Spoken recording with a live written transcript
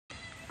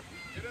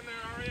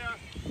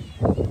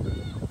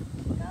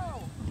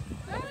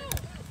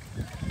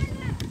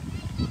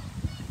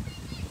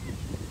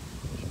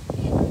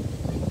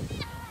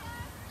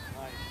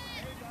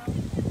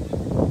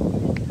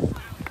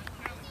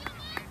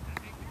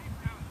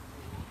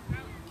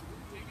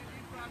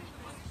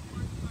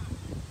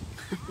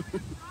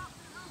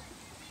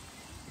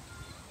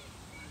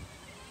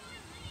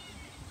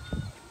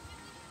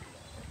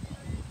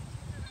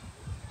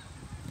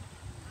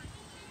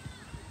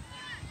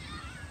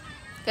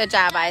Good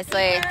job,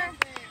 Isley.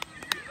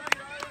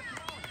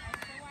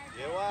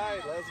 Get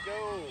wide, let's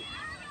go.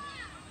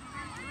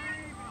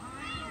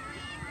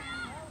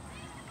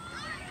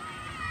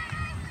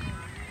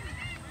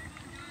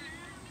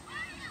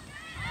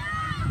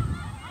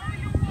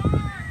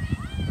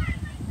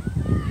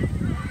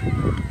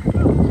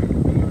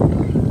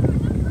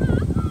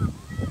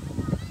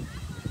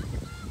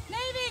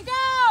 Navy,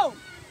 go!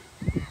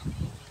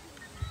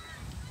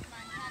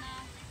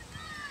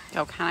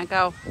 Go, kind of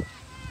go.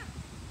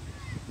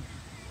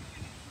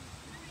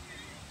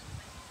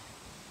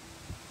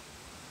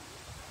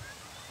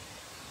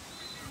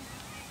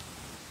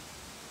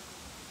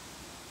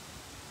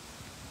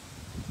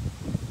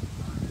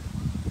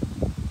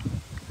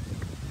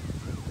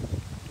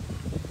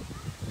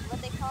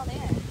 What they call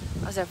there?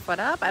 Was their foot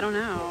up? I don't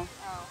know.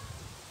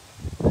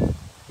 Oh.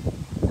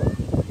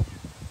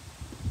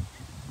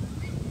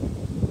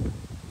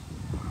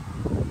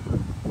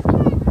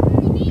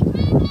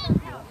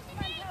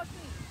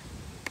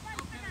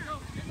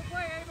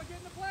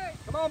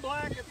 Come on,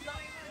 Black. It's not.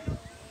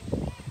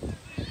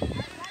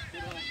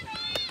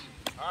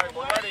 All right,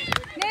 we're ready.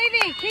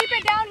 Navy, keep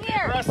it down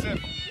here. Aggressive.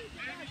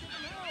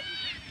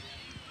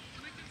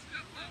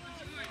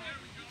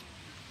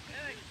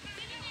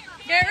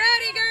 Get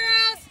ready,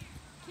 girls.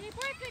 Keep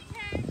with it,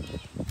 Ken.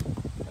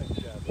 Nice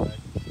job, Black.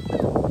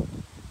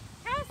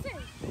 Kelsey.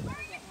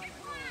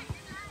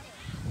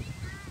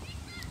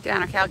 Get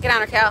on her, Cal. Get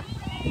on her, Cal.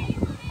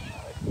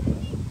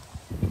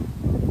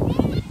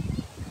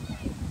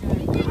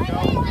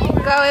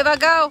 Go, Eva,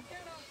 go.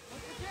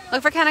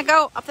 Look for Kenna,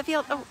 go. Up the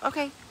field. Oh,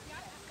 okay.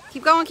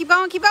 Keep going, keep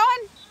going, keep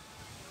going.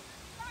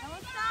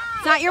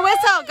 It's not your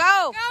whistle.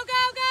 Go. Go,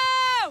 go,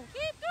 go.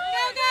 Keep going.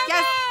 Go, go,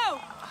 Yes. go.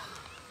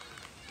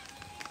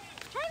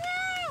 Turn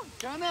around.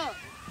 Turn up.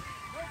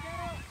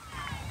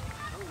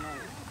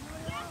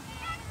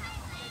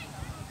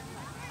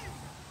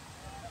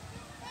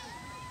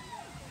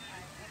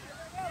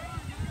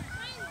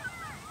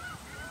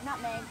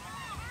 Nutmeg.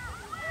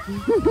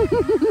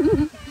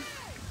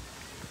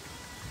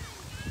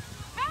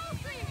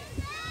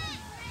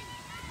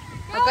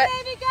 Go, Oh, good.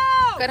 Navy,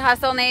 go. Good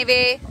hustle,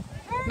 Navy.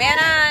 Man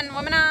on,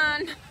 woman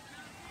on.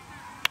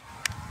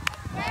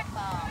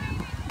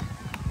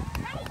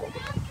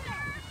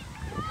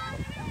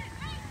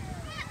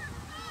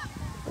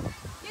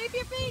 Keep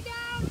your feet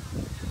down.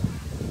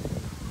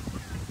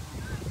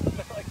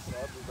 Like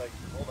sub, he's like,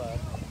 hold on.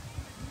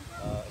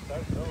 It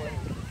starts going.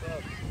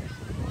 Sub.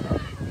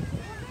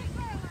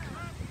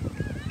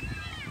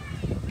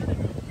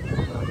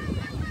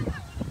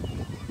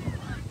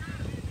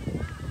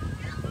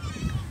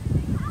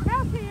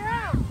 Kelsey, you're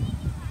out.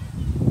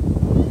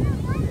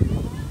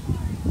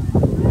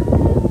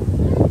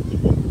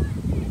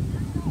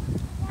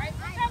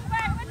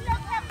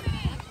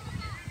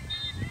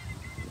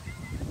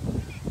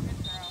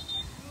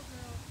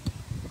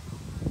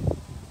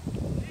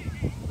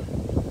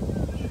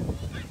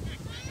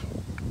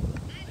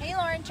 Hey,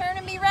 Lauren, turn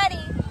and be ready.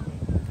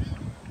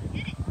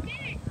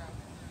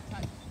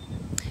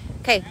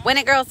 Okay, win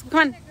it, girls.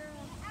 Come on.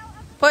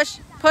 Push,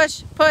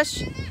 push,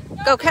 push.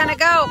 Go, Kenna,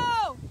 go.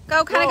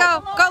 Go, Kenna,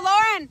 go. Go,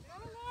 Lauren.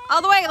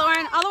 All the way,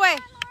 Lauren. All the way.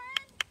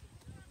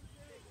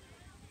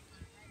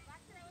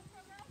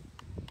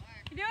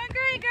 You're doing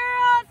great,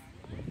 girls.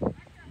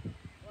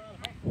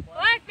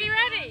 Black, be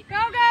ready. Go,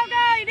 go,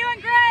 go. You're doing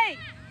great.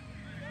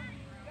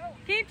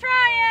 Keep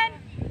trying.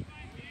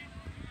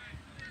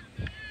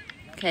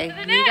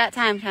 Okay, you got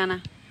time,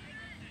 Kenna.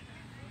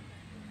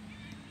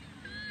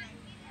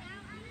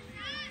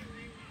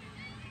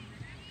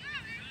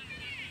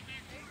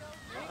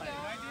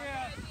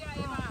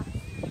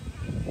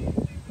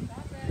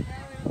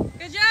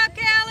 Good job,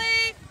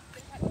 Kelly.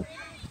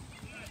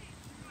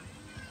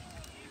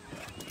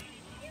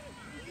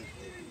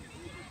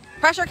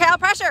 Pressure, Cal,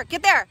 pressure.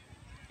 Get there.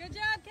 Good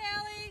job,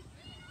 Kelly.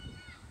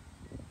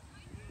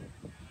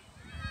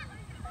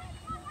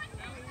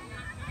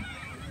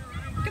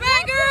 Come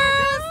on,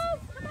 girls.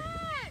 Come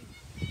on.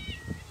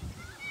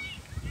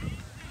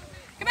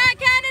 Come on,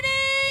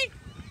 Kennedy.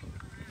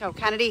 Go,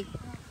 Kennedy.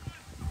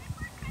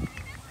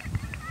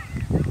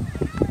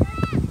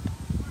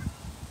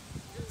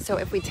 So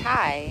if we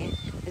tie,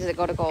 does it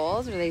go to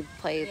goals or do they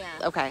play?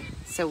 Yeah. Okay,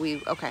 so we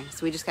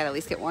just got to at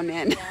least get one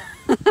in. Yeah.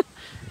 Yeah,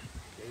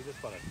 you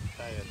just want to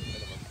tie it at the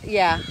minimum.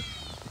 Yeah.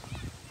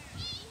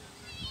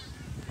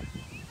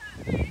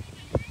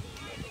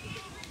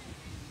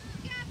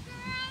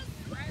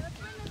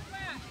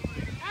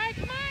 All right,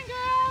 come on,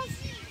 girls.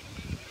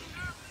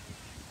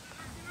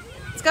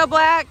 Let's go,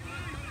 Black.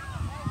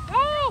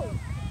 Go.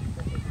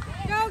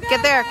 Go,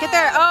 Get there. Get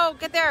there. Oh,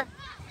 get there.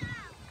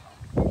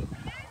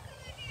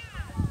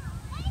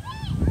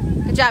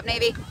 Good job,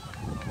 Navy.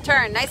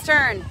 Turn. Nice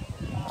turn.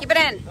 Keep it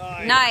in.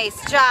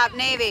 Nice job,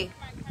 Navy.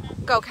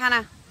 Go,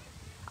 Kana.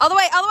 All the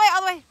way. All the way.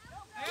 All the way.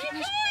 Keep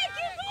going.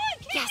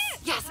 Yes.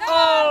 Yes. Good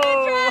Oh.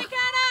 try,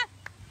 Kana.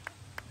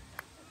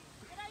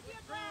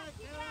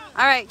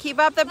 All right. Keep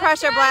up the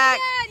pressure, Black.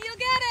 You'll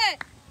get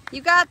it.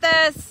 You got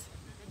this.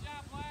 Good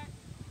job, Black.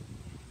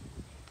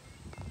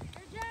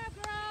 Good job,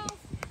 girls.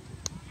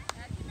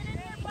 Yeah, keep it in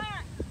there,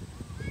 Black.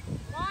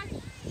 Watch.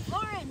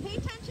 Lauren, pay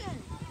attention.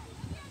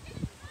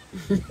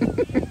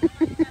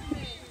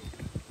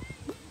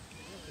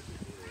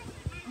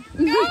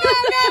 Go, go,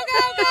 go,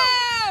 go,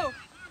 go!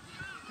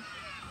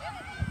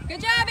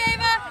 Good job,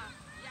 Ava.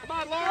 Come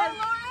on, Lauren.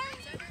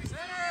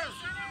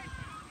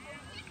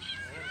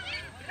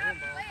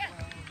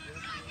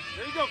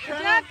 There you go, Good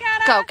Kenna. job,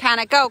 Kana. Go,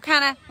 Kana. Go,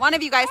 Kana. One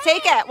of you guys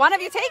take it. One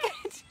of you take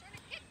it.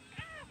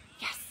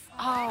 Yes.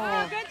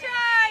 Oh. Good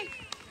try.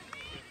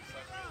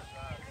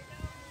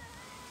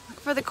 Look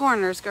for the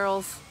corners,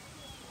 girls.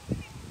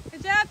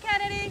 Good job,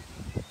 Kennedy.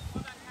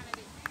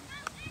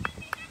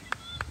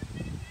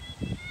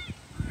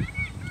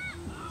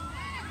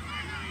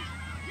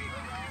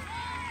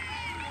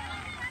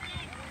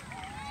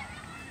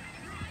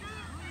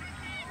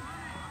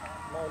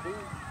 Come on, D.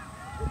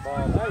 Good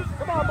ball. Nice.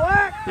 Come on,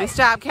 Black. Nice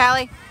job,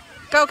 Callie.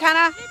 Go,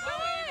 Kana. Keep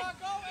going.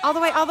 All the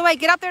way, all the way.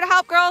 Get up there to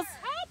help, girls.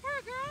 Help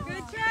her, girl.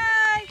 Good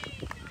try.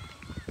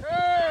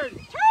 Turn.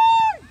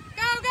 Turn.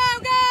 Go, go,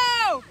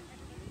 go.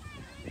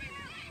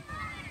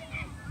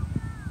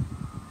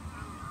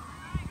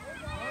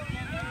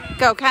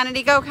 Go,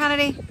 Kennedy. Go,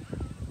 Kennedy.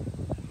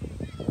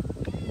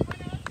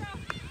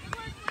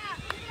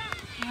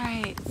 All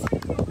right.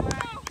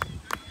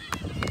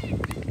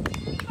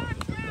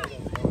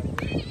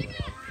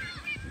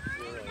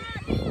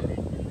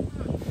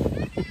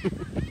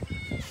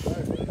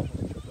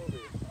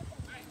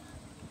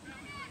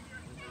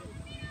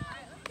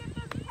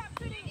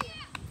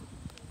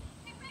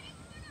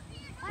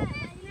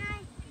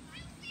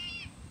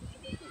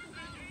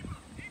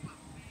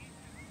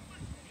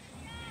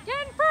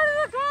 Get in front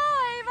of the goal,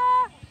 Ava.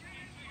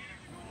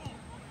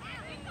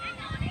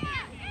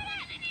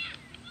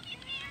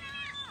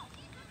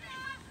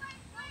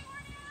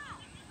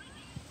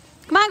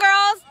 Come on,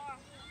 girls.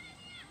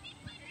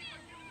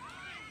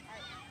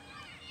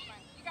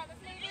 You got this,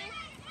 lady?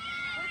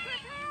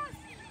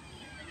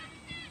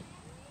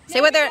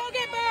 Stay with her. Go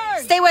get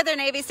Bird. Stay with her,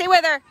 Navy. Stay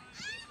with her.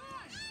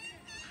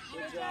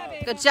 Good job,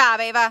 Ava. Good job,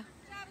 Ava.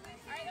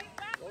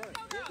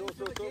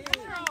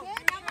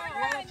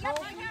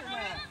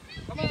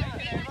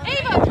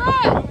 Ava,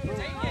 try.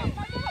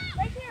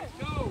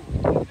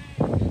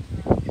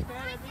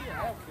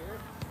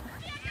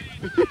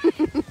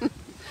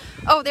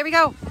 Oh, there we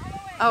go.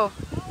 Oh.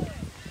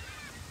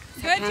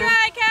 Good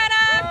try,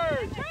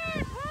 Kenna.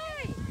 Turn,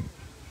 play.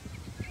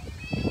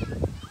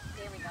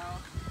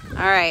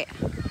 All right.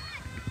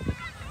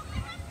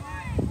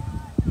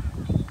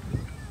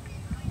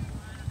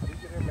 You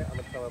get her, I'm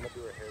gonna tell her I'm gonna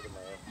do her hair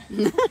tomorrow.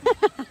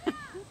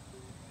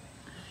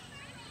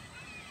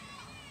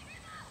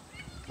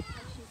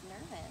 She's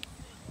nervous.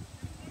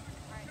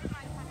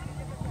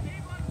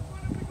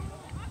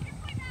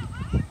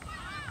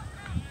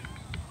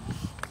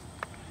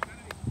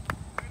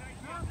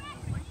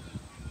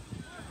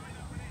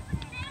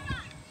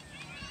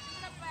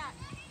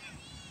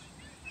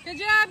 Good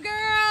job,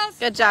 girls.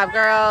 Good job,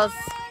 girls.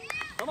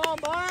 Come on,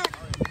 Black.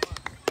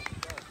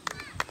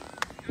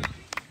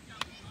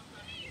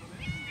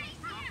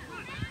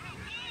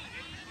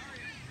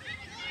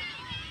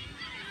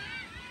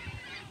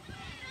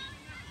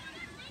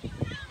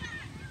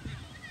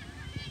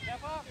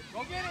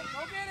 Go get it.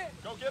 Go get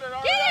it. Go get it,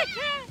 Aria. Get it,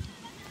 Kay.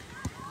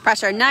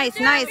 Pressure. Nice,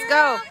 nice.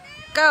 Go.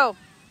 Go.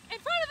 In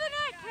front of the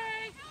net,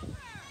 Kay.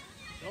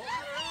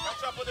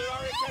 Catch up with it,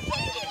 Aria. Catch up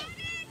with it.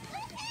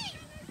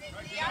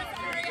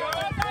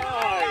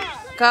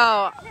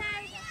 Go.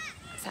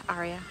 Is that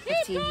Aria?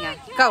 15, yeah.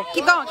 Go.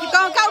 Keep going. Keep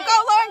going. Go,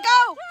 go, Lauren,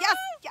 go. Yes,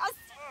 yes.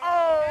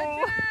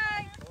 Oh.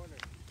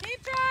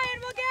 Keep trying,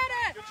 we'll get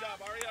it. Good job,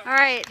 Aria. All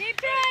right.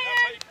 Keep That's how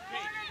trying. you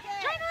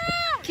compete. Turn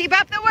around. Keep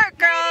up the work,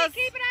 girls.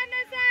 Keep it on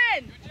this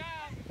end. Good job.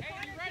 Hey,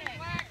 you ready,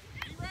 Black?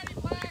 You ready,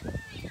 Black?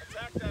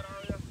 Attack that,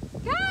 Aria.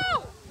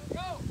 Go.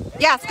 Go.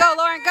 Yes, go,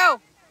 Lauren, go.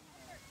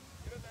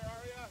 Get in there,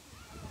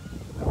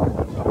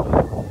 Aria.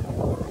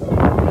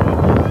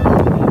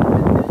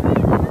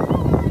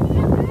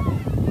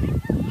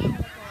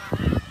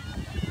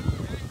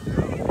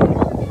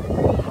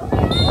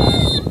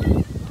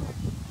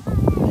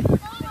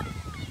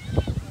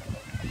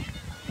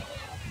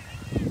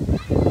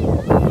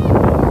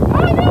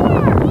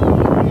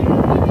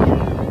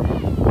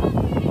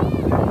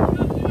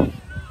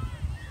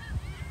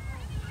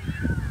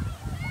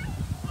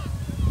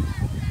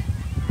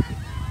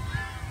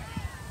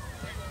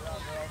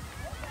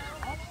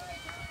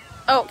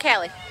 Oh,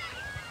 Callie.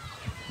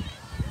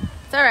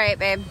 It's all right,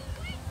 babe.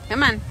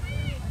 Come on.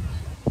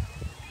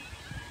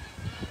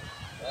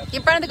 Keep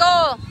in front of the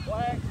goal.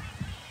 Black.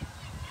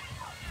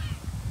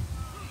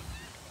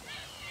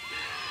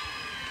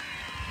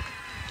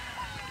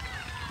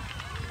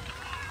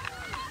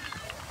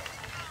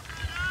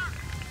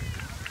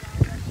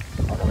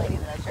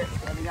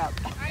 up.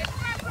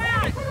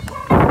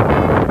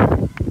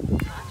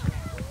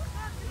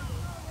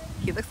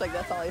 He looks like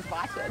that's all he's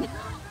watching.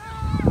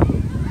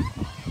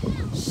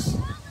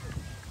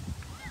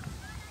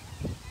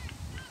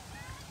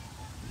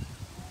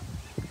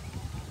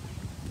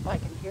 Oh, I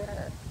can hear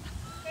her.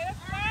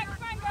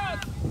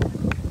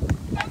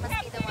 That must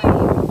be the one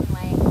you were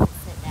playing.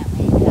 Sit that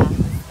way. Yeah,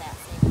 it's that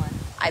same one.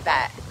 I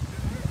bet.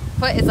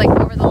 Foot is like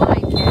over the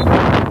line, kid.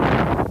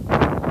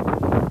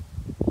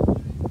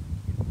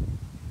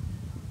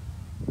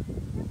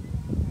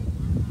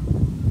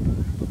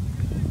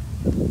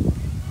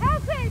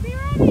 Kelsey, be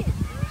ready.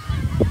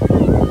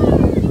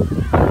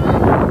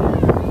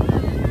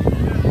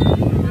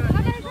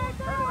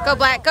 Go,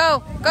 Black.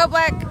 Go. Go,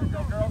 Black.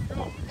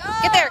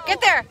 Get there.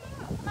 Get there.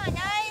 Come on,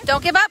 guys.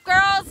 Don't give up,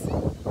 girls.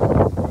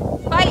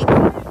 Fight.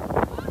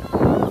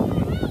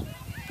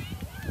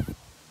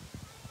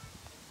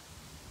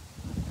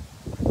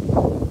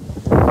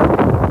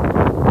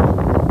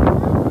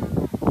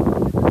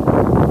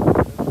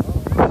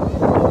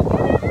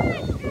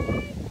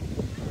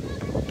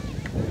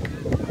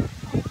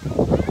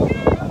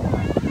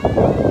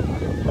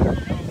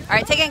 All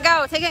right, take it and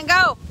go. Take it and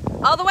go.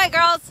 All the way,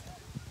 girls.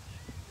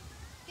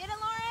 Get it,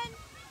 Lauren.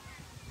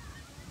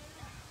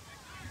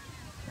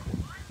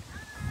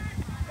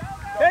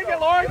 Take it,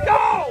 Lauren,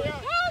 go!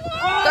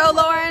 Go,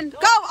 Lauren.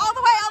 Go all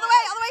the way, all the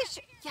way, all the way.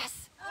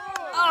 Yes.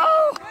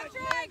 Oh. Good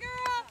try,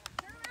 girl.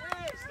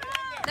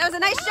 That was a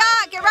nice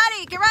shot. Get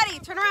ready. Get ready.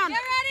 Turn around. Get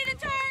ready to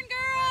turn,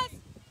 girls.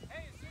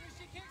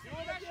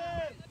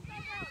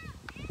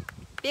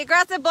 Be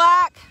aggressive,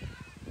 Black.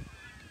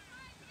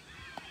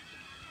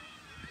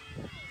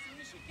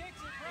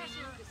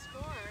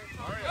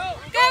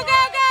 Go, go,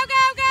 go,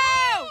 go, go.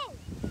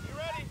 You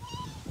ready?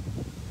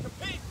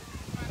 Compete.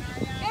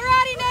 Get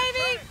ready,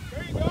 Navy.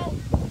 There you go.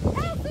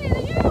 Kelsey, to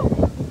you.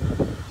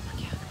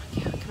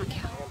 Come on,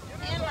 Cal.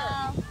 Hello.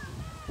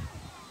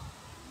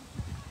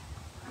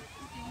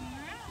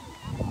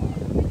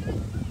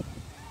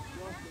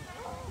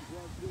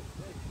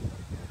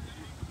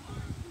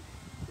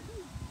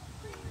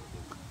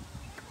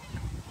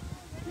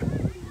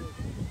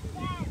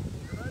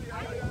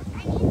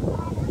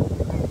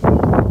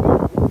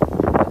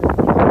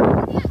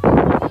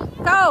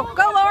 Go.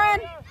 Go,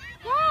 Lauren.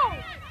 Go.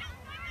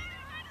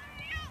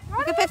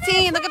 Look at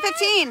 15. Look at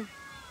 15.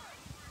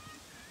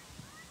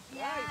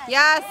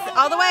 Yes.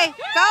 All the way.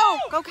 Go.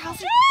 Go,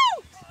 Kelsey.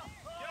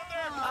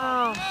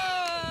 Oh.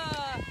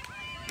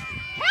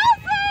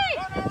 Kelsey.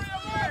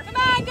 Come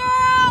on,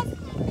 girls.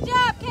 Good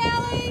job,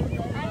 Kelly.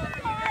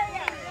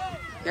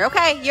 You're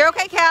okay. You're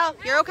okay, Cal.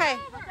 You're okay.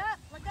 Look up,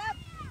 look up.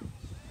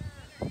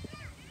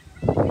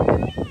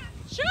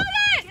 Shoot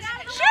it.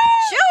 Shoot.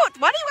 Shoot.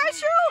 Why do you guys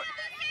shoot?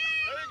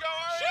 There you go,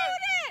 Aria.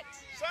 Shoot it.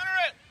 Center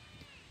it.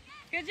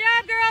 Good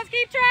job, girls.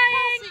 Keep trying.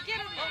 Kelsey, get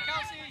him. Go,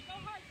 Kelsey.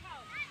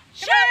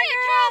 Shoot it,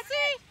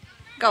 Kelsey.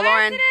 Go,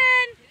 Lauren. Pass it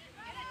in.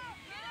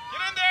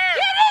 Get in there.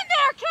 Get in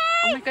there, Kay.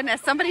 Oh my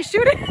goodness. Somebody's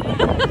shooting.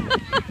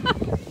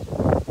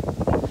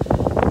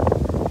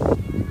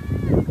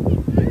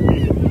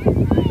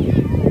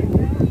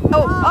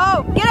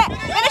 Oh, get it.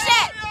 Finish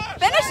it.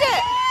 Finish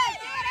it.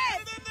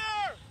 Get in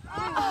there.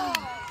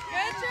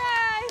 Good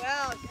try.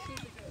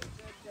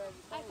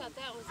 I thought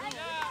that was it.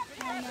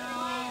 I know.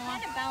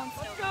 Kind of bounced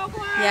over. Go,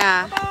 Black.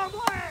 Yeah. Come on,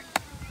 Black.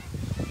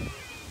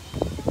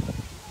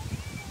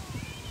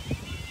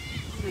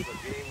 It's a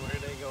game where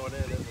it ain't going in,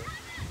 is it?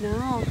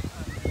 No.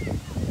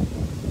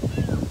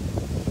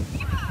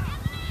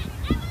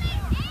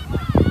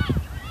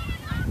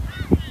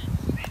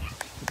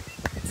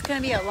 It's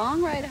going to be a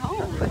long ride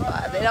home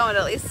if they don't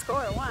at least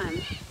score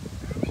one.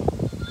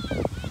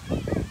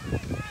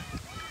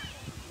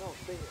 No,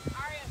 stay here.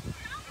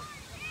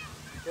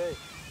 Okay.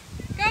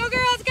 Go,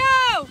 girls,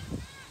 go.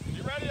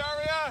 You ready,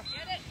 Aria?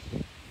 Get it.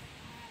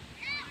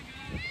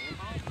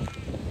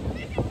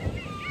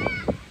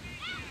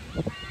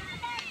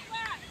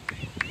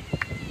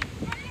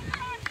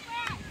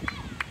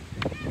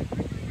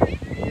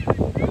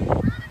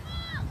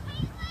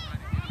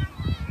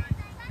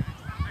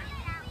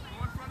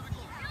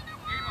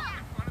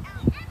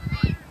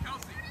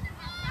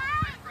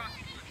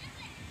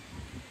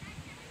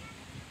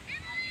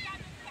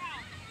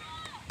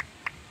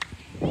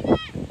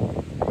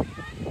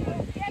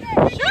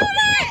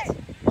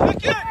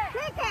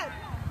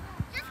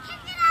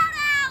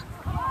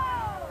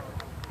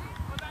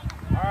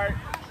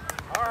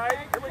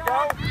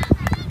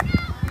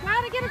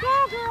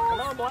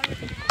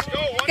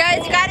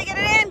 Guys, you gotta get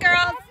it in,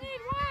 girls.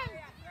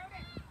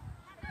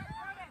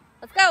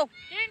 Let's go.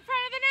 Get in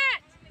front of the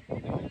net.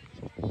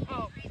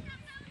 Oh.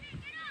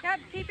 Yep,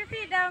 keep your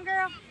feet down,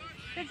 girl.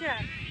 Good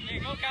job. Go,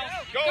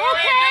 Aria. Go,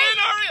 Get in,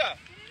 Aria.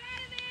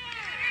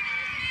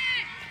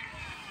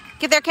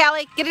 Get there,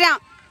 Callie. Get it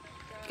out.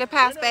 Good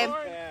pass, babe. Go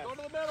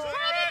to the middle. In front of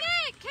the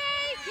net,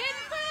 Kay. Get in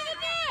front of the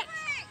net.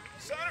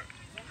 Center.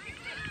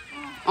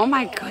 Oh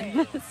my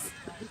goodness.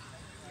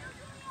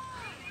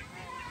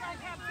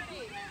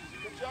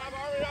 Good job,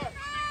 Aria.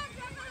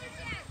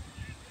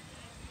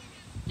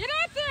 Get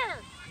out there.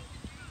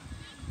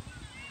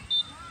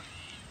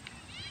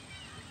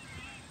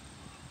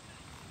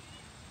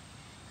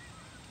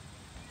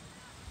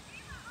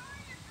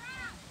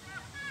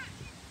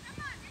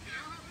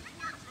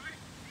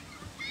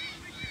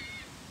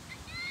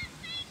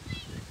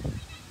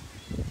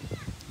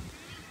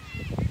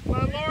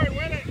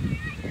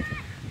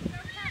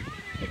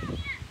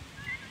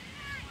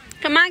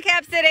 on,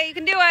 Cap City. You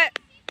can do it.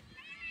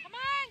 Come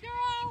on,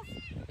 girls.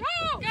 Go.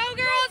 Go,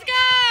 girls,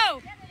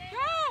 go.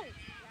 Go.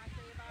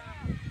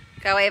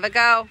 Go, Ava,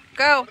 go.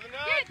 Go. Go to the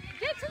net.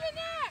 Get to the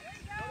net.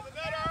 Go to the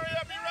net,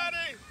 Aria. Be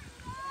ready.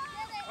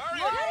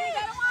 Aria. Ready, you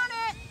gotta want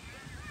it.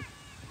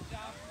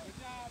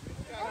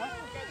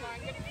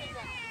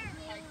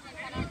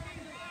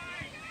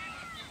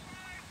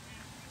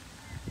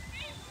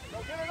 Go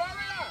get it,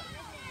 Aria.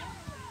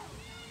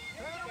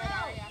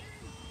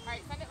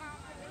 Send it around.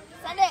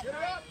 Send it. Get it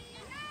up.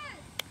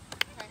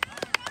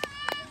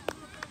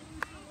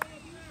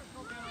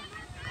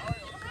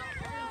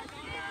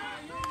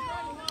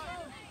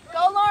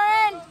 Go,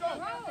 Lauren. Go to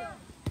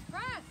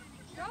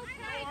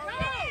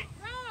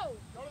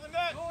the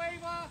net. Go,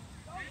 Ava.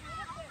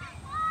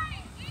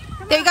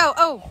 There you go.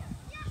 Oh.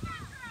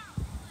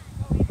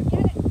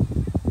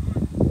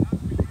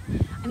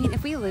 I mean,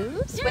 if we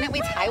lose, wouldn't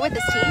we tie with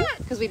this team?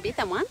 Because we beat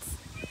them once?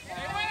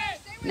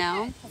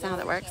 No? That's not how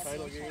that works.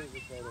 Title game is the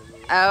title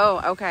game.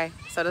 Oh, okay.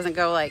 So it doesn't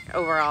go like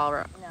overall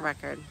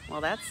record.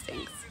 Well, that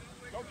stinks.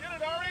 Go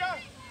get it, Aria.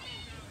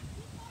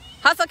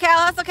 Hustle, Cal.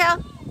 Hustle,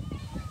 Cal.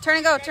 Turn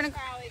and go. Turn and go.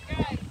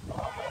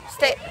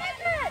 Stay.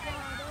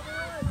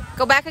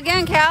 Go back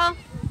again, Cal.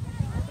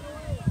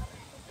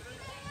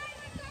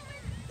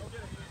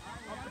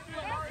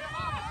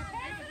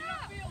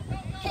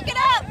 Kick it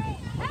up.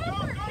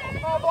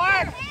 Oh,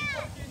 Black.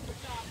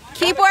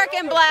 Keep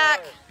working,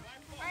 Black.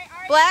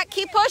 Black,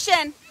 keep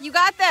pushing. You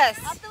got this.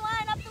 Up the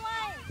line, up the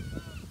line.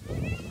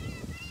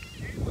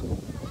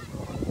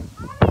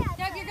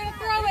 Doug, you're gonna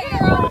throw it,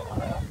 girl.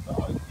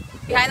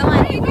 Behind the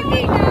line.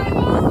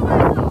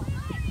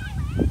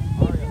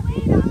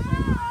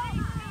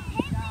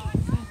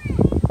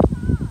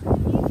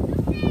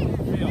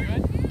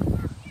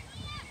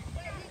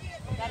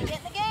 Gotta get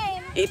in the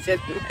game. He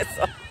didn't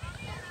whistle.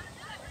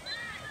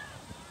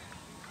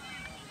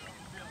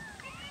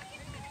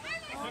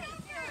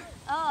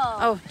 Oh.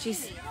 Oh,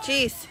 jeez.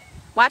 Jeez.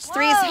 Watch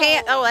three's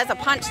hand. Oh, that's a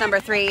punch,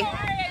 number 3.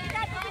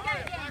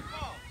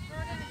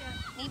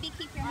 Maybe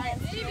keep your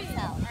hands to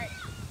yourself.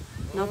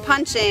 No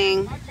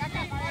punching. Back up. Go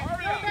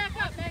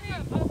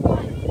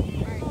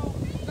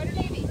to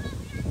Navy.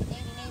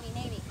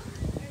 Navy.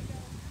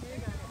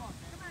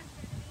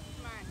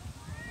 Come on,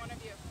 one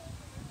of you.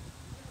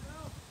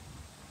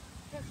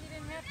 Because he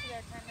didn't have to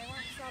that time. They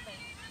weren't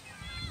subbing.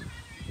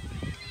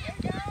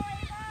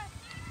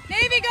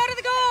 Navy, go to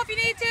the goal if you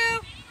need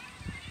to.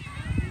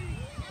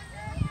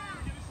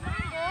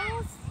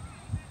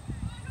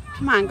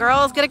 Come on,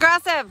 girls. Get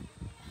aggressive.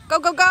 Go,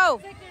 go, go.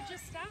 It's like they're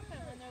just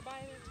stopping when they're by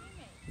their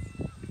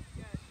teammates.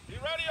 Be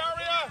ready,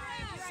 Aria.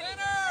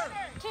 Center.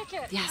 Kick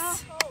it.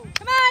 Yes.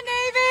 Come on,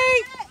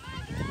 Navy.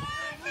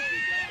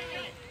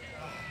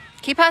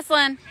 Keep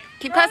hustling.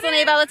 Keep hustling,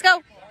 Ava. Let's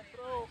go.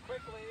 Throw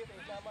quickly.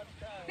 There's not much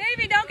time.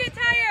 Navy, don't get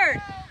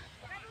tired.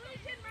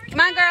 Come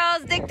on,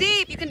 girls. Dig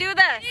deep. You can do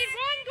this. Need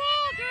one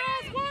goal,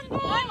 girls.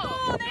 One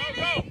goal,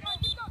 Navy.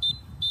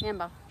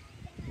 Handball.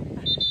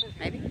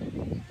 Maybe.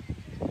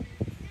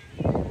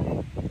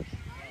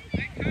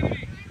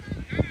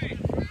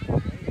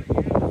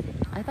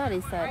 I thought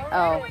he said,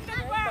 oh.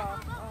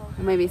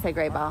 Maybe he said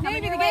great ball.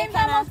 Navy, the game's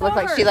almost Looked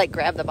over. like she like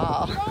grabbed the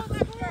ball.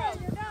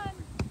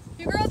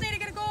 You girls need to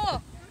get a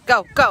goal.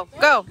 Go, go,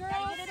 go. Gotta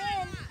get it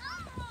in.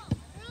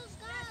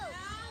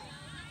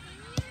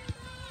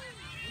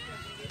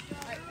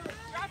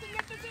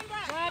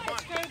 Drop it,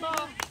 straight ball.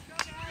 2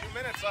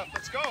 minutes left.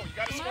 Let's go. You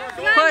got to score a goal.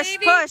 Come on, Push,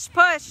 Navy. push,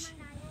 push.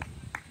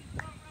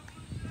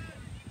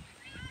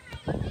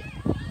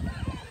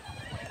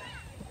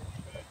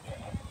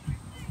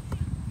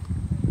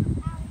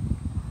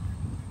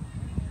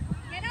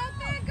 Get out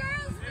there,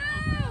 girls.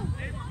 Move.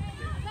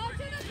 Go to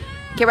the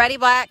goal. Get ready,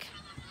 Black.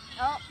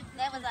 Oh,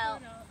 that was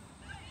out. Go.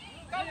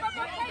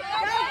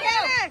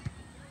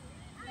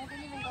 That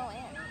didn't even go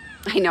in.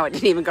 I know it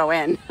didn't even go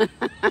in.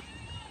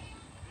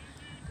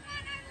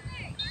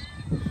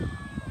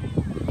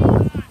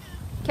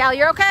 Callie,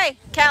 you're okay.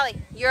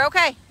 Callie, you're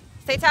okay.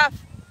 Stay tough.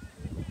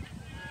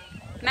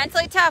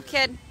 Mentally tough,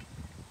 kid.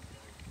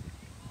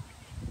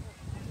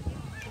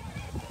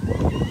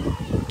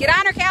 Get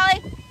on her,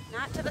 Callie.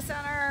 Not to the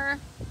center,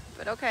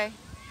 but okay.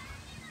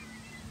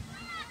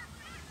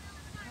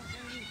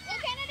 Go,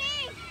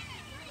 Kennedy.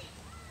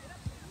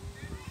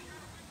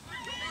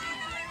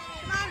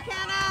 Come on,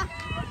 Kenna.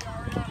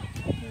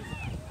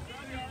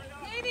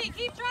 Navy,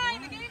 keep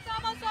trying. The game's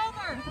almost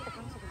over.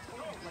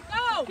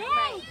 Go. Go.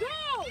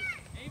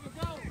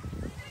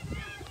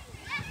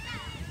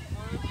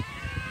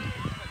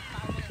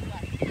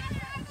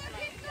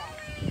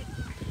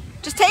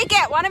 Just take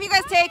it. One of you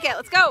guys take it.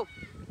 Let's go.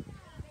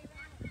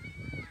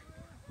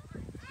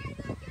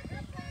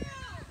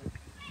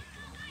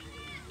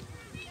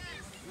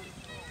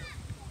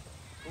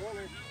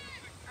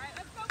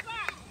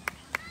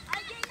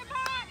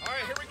 All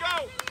right, here we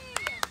go.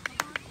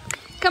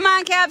 Come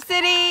on, Cap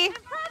City.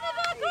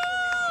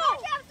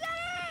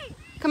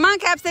 Come on,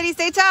 Cap City.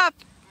 Stay tough.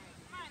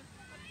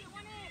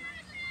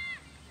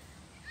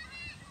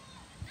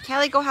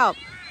 Callie, go help.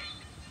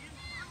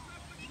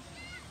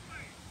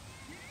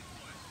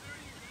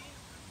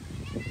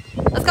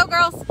 Let's go,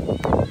 girls.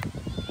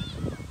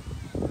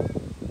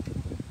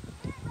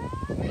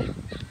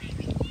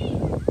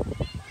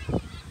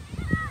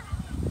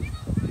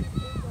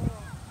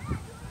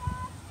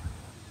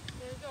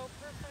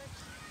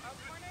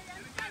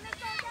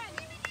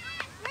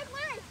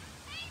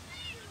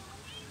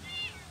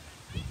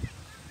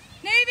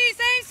 Navy,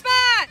 same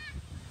spot.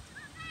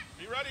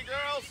 Be ready,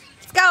 girls.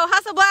 Let's go.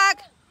 Hustle,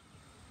 Black.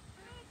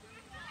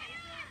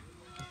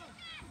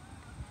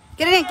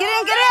 Get it in, get it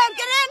in, get it in,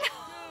 get it in.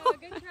 Oh,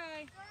 good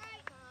try.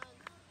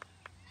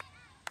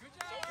 It's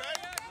okay.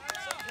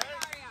 It's okay.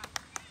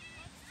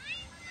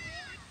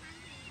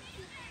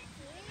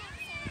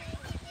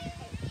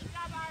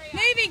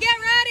 Navy, get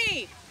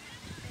ready.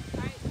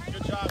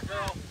 Good job,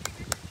 girl.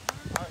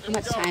 How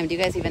much time? Do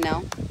you guys even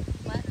know?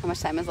 What? How much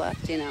time is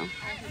left? Do you know? I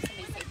heard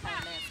somebody say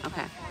 5 minutes.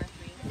 Okay. 4,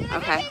 3.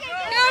 Okay.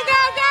 Go, go,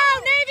 go.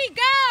 Navy,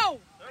 go.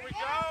 There we go.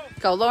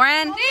 Go,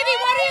 Lauren. Navy,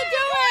 what are you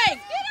doing?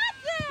 Get up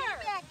there.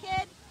 Get back,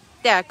 kid.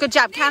 There. Good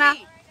job, Kenna.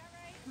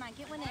 Come on,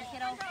 get one in,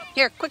 kiddo.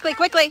 Here, quickly,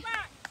 quickly.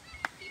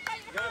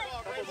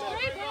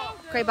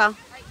 Great ball.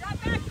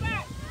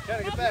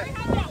 Kenna, get back.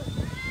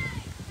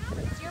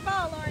 It's your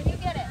ball, Lauren. You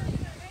get it.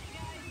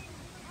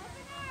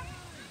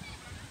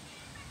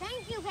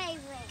 Thank you,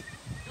 favorite.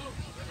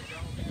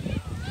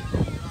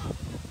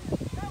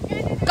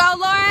 Go,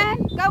 Lauren.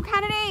 Go,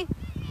 Kennedy.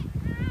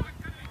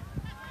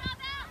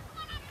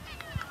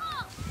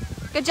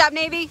 Good job,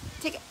 Navy.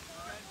 Take it.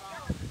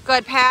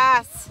 Good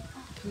pass.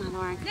 Come on,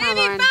 Lauren. Come on, Navy,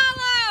 Lauren.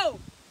 follow.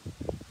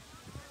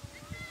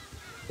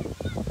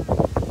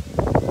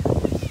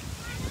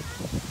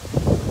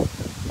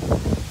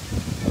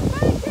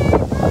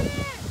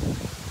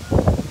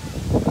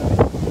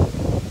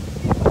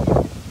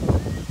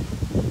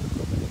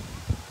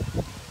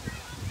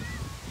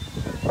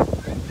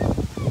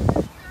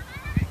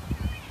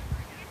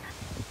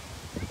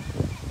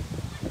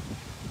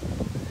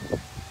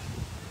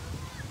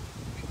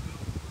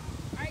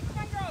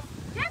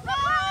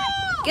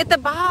 Get the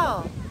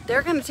ball.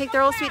 They're going to take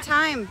their whole sweet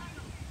time.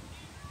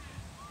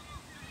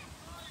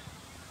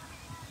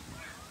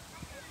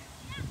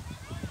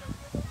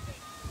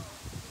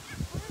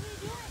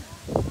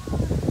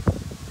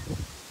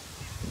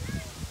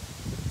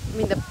 I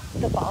mean,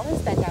 the ball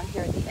has been down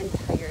here the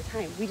entire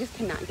time. We just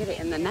cannot get it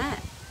in the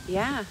net.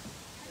 Yeah.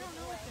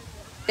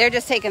 They're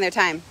just taking their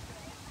time.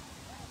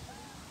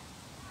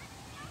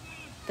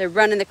 They're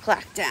running the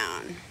clock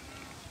down.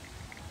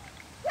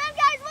 Come,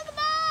 guys, with the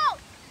ball!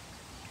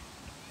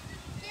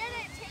 Get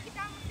it, take it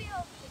down the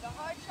field. Take a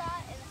hard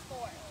shot and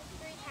score.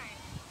 3 times.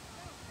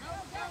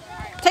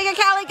 Take it,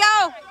 Callie,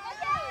 go!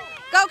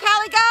 Go,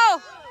 Callie,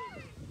 go!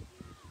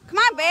 Come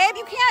on, babe,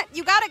 you can't.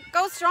 You gotta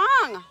go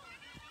strong.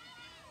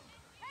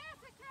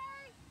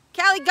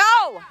 Callie,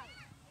 go!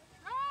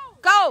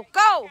 Go,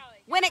 go!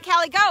 Win it,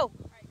 Callie, go!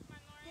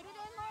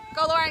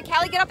 Go, Lauren.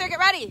 Callie, get up there, get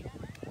ready.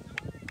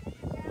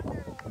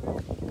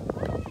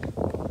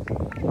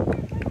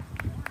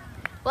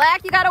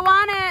 Black, you gotta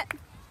want it.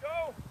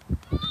 Go.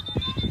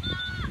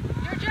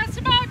 You're just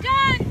about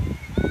done.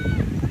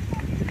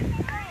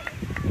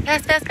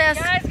 Fast, fast, fast.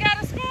 You guys got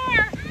to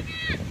score.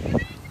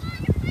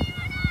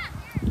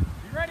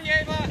 You ready,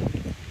 Ava?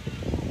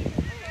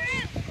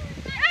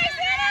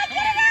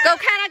 Go,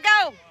 Kenna,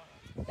 go!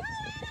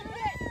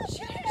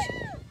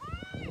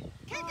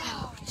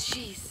 Oh,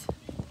 jeez.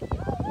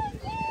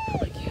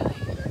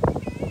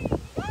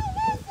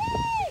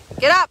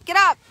 Get up, get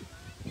up.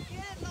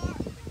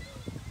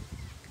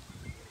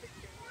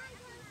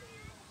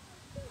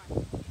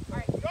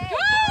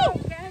 Go,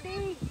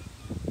 Kennedy.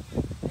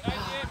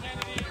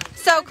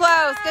 So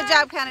close. Good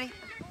job, Kennedy.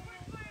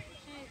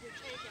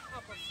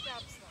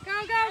 Go,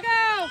 go,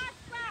 go.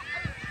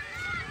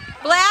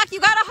 Black, you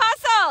gotta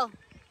hustle.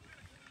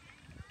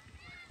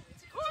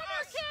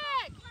 Corner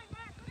kick.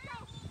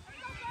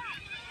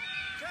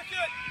 Check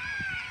it.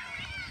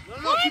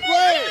 No, keep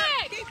playing.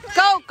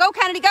 Go, go,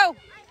 Kennedy, go.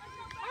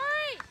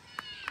 Hurry.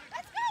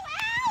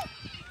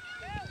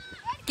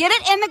 Get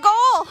it in the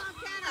goal.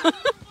 Oh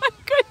my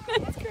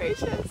goodness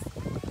gracious.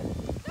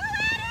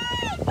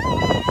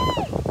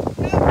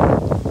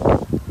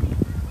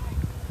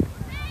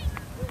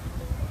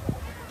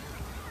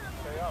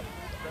 Stay up.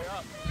 Stay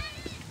up.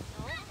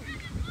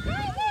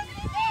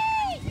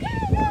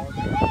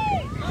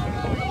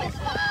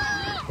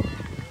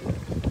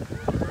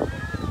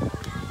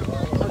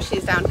 Oh,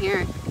 she's down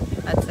here.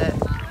 That's it.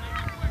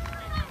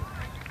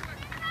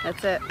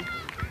 That's it.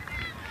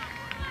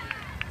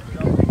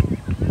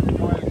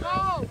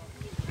 Go.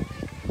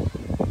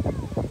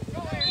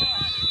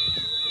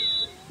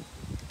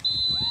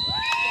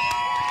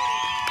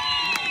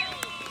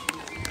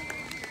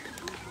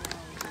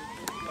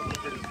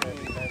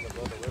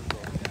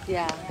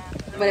 Yeah.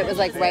 But it was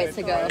like right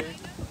to go. It's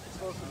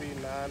supposed to be 9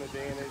 a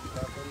day and 8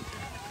 nothing.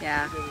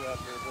 Yeah. He did it on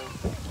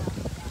purpose.